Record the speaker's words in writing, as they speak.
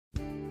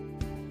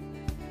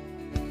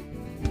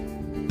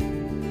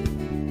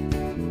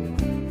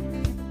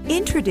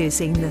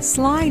Introducing the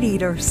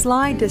SlydEater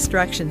Slide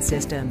Destruction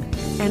System,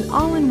 an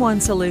all-in-one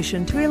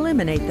solution to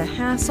eliminate the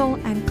hassle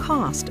and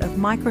cost of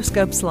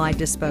microscope slide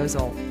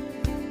disposal.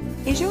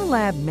 Is your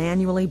lab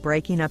manually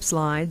breaking up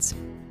slides?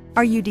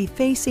 Are you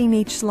defacing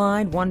each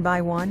slide one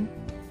by one?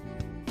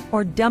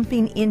 Or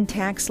dumping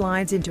intact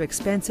slides into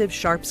expensive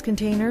sharps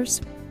containers?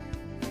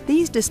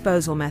 These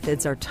disposal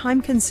methods are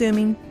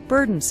time-consuming,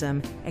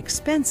 burdensome,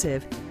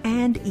 expensive,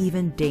 and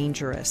even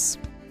dangerous.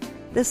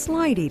 The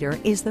SlydEater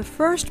is the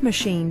first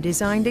machine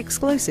designed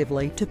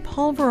exclusively to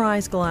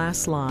pulverize glass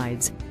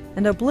slides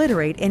and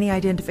obliterate any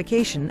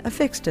identification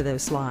affixed to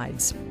those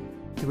slides.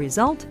 The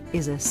result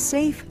is a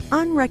safe,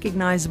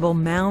 unrecognizable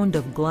mound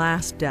of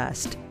glass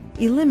dust,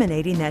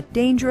 eliminating that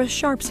dangerous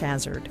sharps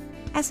hazard.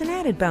 As an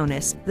added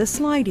bonus, the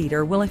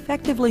SlydEater will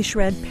effectively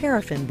shred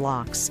paraffin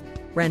blocks,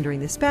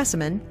 rendering the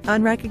specimen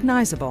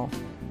unrecognizable.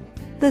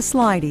 The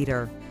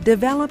SlydEater,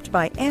 developed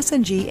by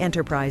S&G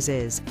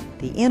Enterprises,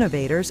 the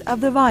innovators of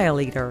the vial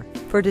eater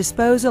for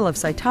disposal of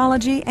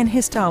cytology and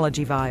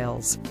histology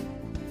vials.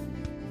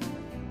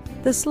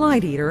 The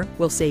SlydEater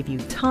will save you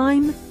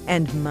time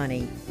and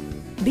money.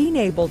 Being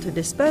able to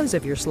dispose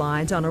of your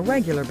slides on a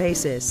regular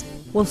basis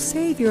will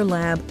save your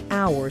lab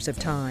hours of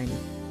time.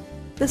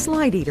 The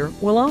SlydEater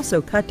will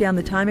also cut down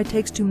the time it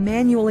takes to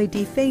manually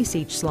deface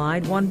each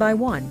slide one by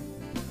one.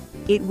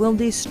 It will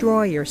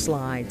destroy your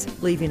slides,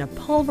 leaving a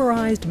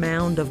pulverized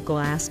mound of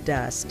glass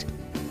dust.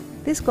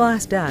 This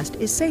glass dust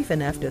is safe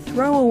enough to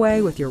throw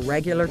away with your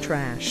regular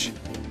trash,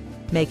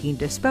 making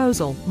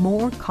disposal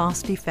more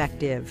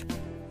cost-effective.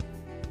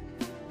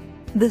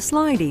 The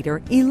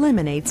SlydEater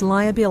eliminates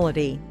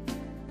liability.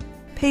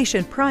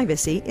 Patient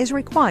privacy is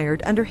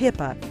required under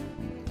HIPAA.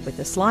 With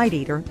the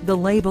SlydEater, the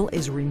label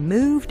is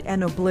removed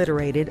and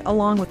obliterated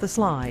along with the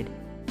slide,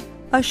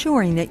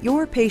 assuring that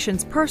your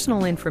patient's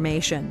personal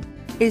information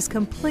is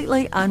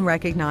completely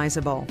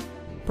unrecognizable,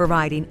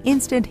 providing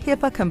instant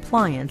HIPAA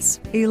compliance,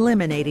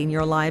 eliminating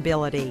your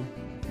liability.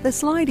 The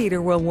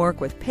SlydEater will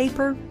work with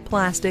paper,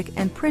 plastic,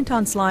 and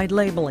print-on-slide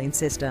labeling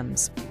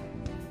systems.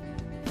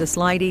 The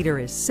SlydEater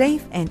is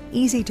safe and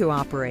easy to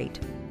operate.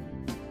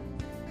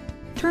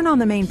 Turn on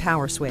the main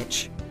power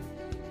switch.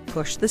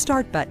 Push the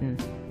start button.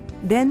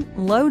 Then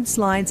load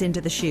slides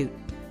into the chute.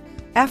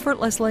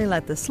 Effortlessly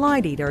let the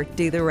SlydEater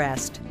do the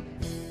rest.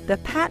 The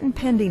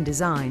patent-pending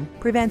design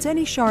prevents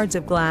any shards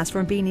of glass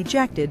from being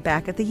ejected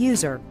back at the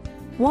user.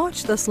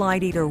 Watch the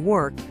SlydEater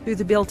work through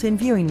the built-in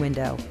viewing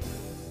window.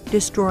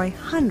 Destroy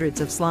hundreds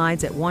of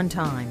slides at one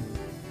time,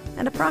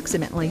 and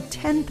approximately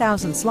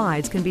 10,000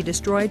 slides can be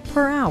destroyed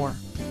per hour.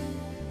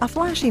 A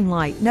flashing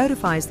light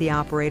notifies the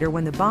operator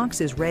when the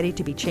box is ready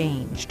to be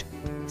changed.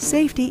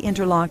 Safety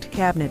interlocked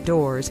cabinet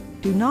doors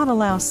do not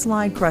allow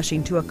slide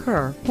crushing to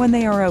occur when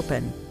they are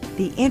open.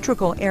 The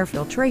integral air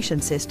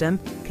filtration system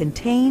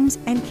contains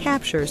and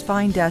captures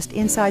fine dust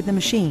inside the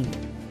machine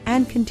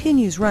and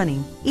continues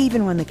running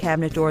even when the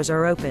cabinet doors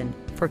are open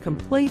for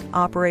complete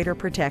operator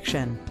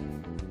protection.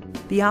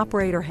 The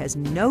operator has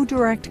no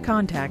direct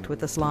contact with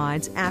the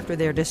slides after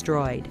they're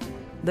destroyed.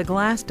 The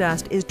glass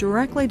dust is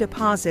directly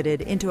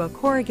deposited into a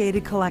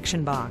corrugated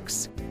collection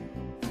box.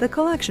 The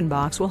collection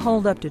box will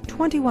hold up to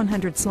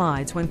 2,100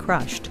 slides when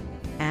crushed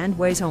and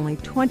weighs only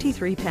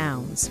 23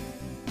 pounds.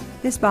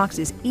 This box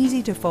is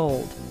easy to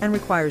fold and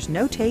requires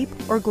no tape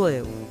or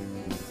glue.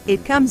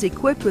 It comes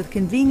equipped with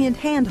convenient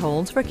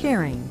handholds for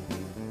carrying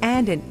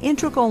and an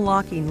integral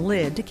locking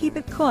lid to keep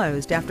it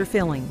closed after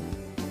filling.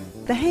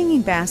 The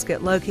hanging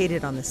basket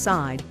located on the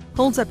side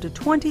holds up to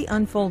 20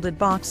 unfolded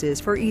boxes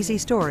for easy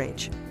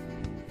storage.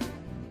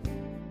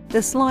 The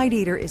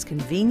SlydEater is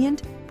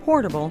convenient,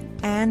 portable,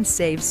 and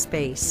saves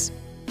space.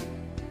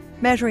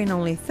 Measuring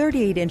only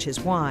 38 inches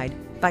wide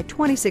by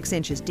 26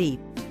 inches deep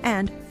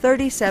and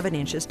 37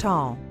 inches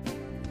tall.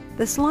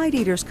 The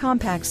SlydEater's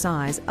compact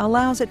size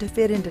allows it to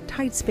fit into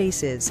tight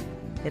spaces.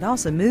 It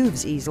also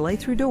moves easily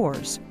through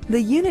doors.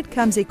 The unit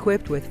comes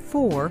equipped with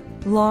 4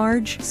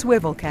 large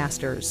swivel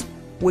casters,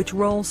 which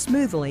roll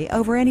smoothly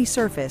over any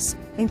surface,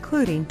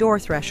 including door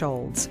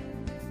thresholds.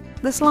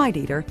 The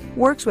SlydEater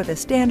works with a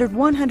standard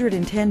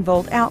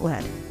 110-volt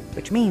outlet,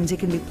 which means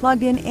it can be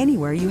plugged in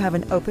anywhere you have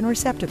an open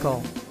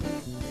receptacle.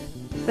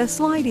 The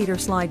SlydEater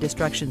Slide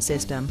Destruction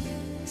System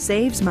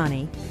saves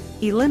money,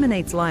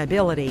 eliminates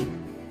liability,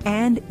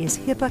 and is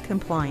HIPAA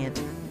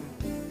compliant.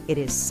 It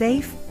is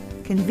safe,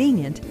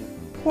 convenient,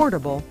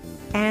 portable,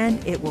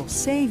 and it will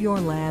save your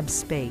lab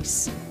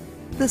space.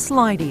 The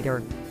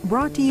SlydEater,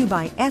 brought to you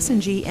by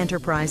S&G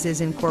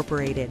Enterprises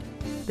Incorporated,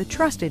 the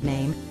trusted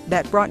name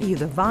that brought you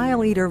the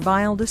vial eater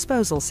vial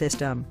disposal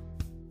system.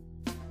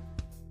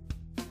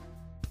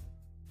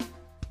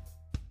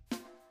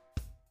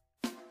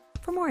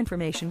 For more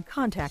information,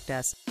 contact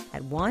us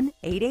at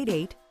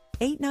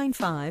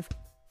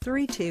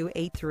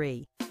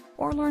 1-888-895-3283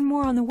 or learn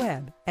more on the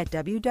web at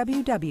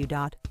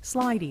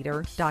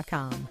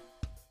www.SlydEater.com.